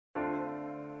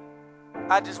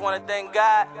I just want to thank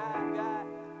God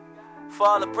for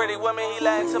all the pretty women He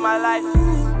let into my life,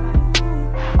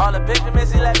 all the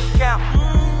Benjamins He let me count,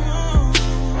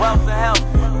 wealth and health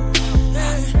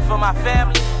for my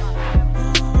family,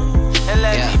 and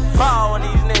let me ball on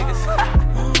these niggas.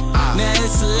 Now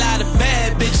it's a lot of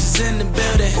bad bitches in the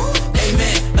building.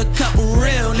 Amen. A couple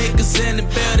real niggas in the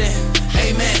building.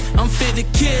 Amen. I'm fit to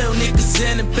kill niggas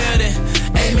in the building.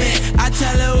 Amen. I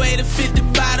tell her wait to 50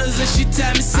 bottles and she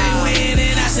tell me say when,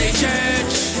 and I say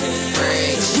church.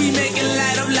 We make it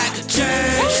light up like a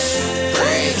church.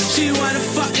 She wanna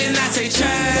fuck and I say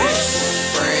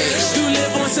church. You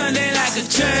live on Sunday like a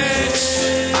church.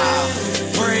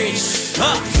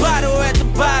 Bottle at the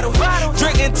bottle,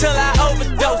 drink until I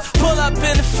overdose. Pull up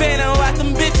in the Phantom, watch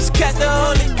them bitches catch the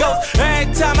Holy Ghost.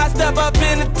 Every time I step up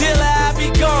in the dealer, I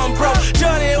be going broke.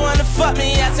 Shorty wanna fuck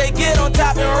me, I say get on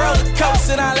top and roller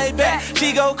coaster. And I lay back,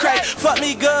 she go crazy. Fuck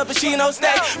me good, but she no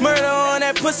stay. Murder on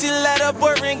that pussy, let her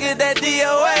boyfriend get that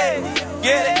DOA.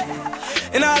 Get it?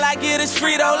 And all I get is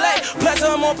Frito-Lay. Plus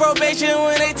I'm on probation,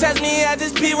 when they test me, I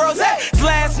just pee rosé.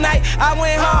 Last night I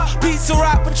went hard, pizza,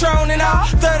 rock, Patron and all.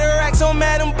 30 racks on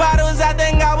Madam bottles, I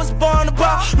think I was born to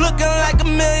ball. Looking like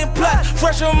 $1 million plus,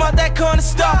 fresh from out that corner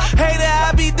store. Hater,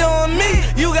 I be doing me,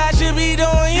 you guys should be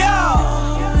doing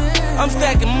y'all. I'm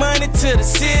stacking money to the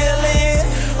ceiling.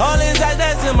 All inside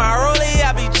that's in my rollie,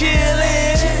 I be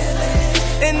chillin'.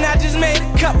 And I just made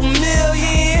a couple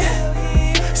million,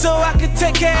 so I could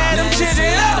take care of them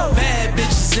children. Bad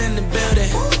bitches in the building.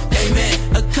 Amen.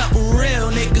 A couple real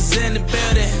niggas in the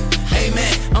building.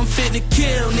 Amen. I'm fit to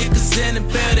kill niggas in the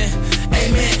building.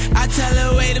 Amen. I tell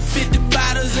her wait to 50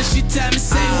 bottles and she tell me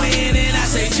say when, and I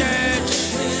say church.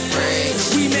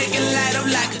 We make it light up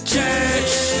like a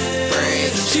church.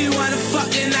 She wanna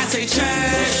fuck and I say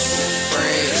church.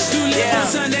 You live on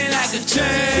Sunday like a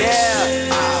church.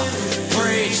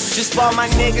 Just bought my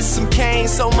niggas some cane,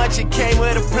 so much it came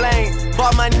with a plane.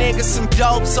 Bought my niggas some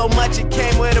dope, so much it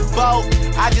came with a boat.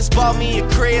 I just bought me a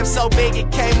crib, so big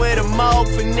it came with a moat.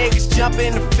 For niggas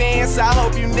jumping the fence, I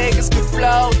hope you niggas can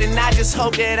float. And I just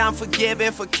hope that I'm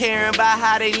forgiven for caring about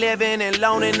how they living and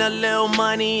loaning a little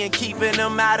money and keeping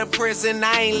them out of prison.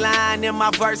 I ain't lying in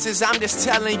my verses, I'm just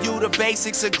telling you the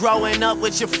basics of growing up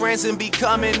with your friends and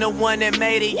becoming the one that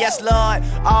made it. Yes, Lord,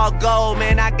 all gold,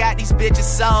 man, I got these bitches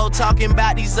sold. Talking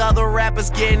about these other rappers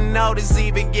getting noticed,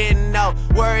 even getting no.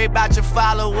 Worry about your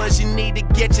followers, you need to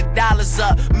get your dollars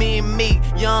up. Me and Meek,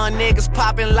 young niggas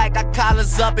popping like our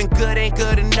collars up, and good ain't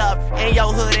good enough, and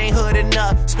your hood ain't hood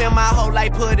enough. Spend my whole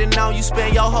life putting on, you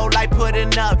spend your whole life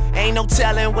putting up. Ain't no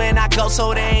telling when I go,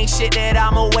 so there ain't shit that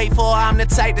I'ma wait for. I'm the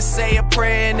type to say a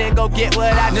prayer and then go get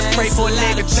what I just pray for.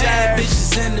 Nigga, bad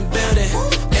bitches in the building.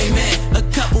 Amen. A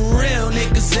couple real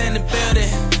niggas in the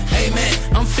building.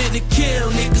 Amen. I'm fit to kill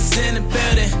niggas in the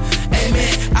building.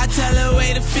 Amen. I tell her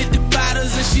wait to 50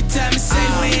 bottles and she tell me say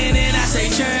when, and I say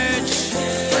church.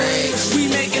 We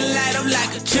make it light up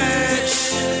like a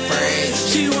church.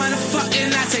 She wanna fuck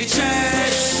and I say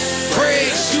church.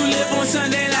 You live on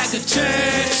Sunday like a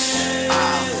church.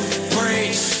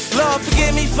 Lord,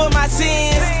 forgive me for my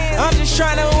sins. I'm just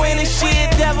trying to win this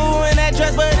shit. Devil in that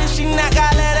dress, but if she not,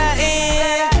 I let her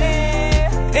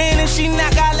in. And if she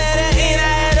not, I let her in.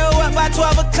 I had her up by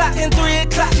 12 o'clock and 3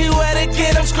 o'clock. She wet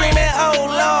again, I'm screaming, oh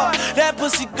Lord. That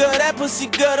pussy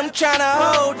good, I'm trying to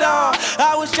hold on.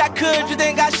 I wish I could, you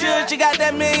think I should? She got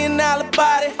that $1 million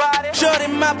body. Shorty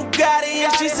my Bugatti,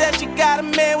 and she said she got a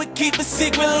man. We keep a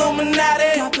secret,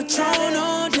 Illuminati. Got Patron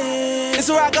on deck. It's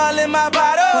rock all in my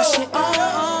bottle. What she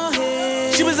on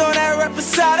head? She was on that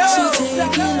reposado. She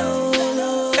taking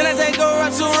low. And I take her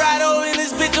up to Rado. In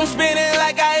this bitch I'm spinning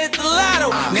like I hit the lotto.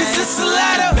 Cause it's a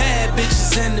lotto. Bad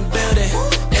bitches in the building.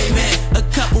 Amen. A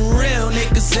couple real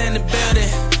niggas in the building.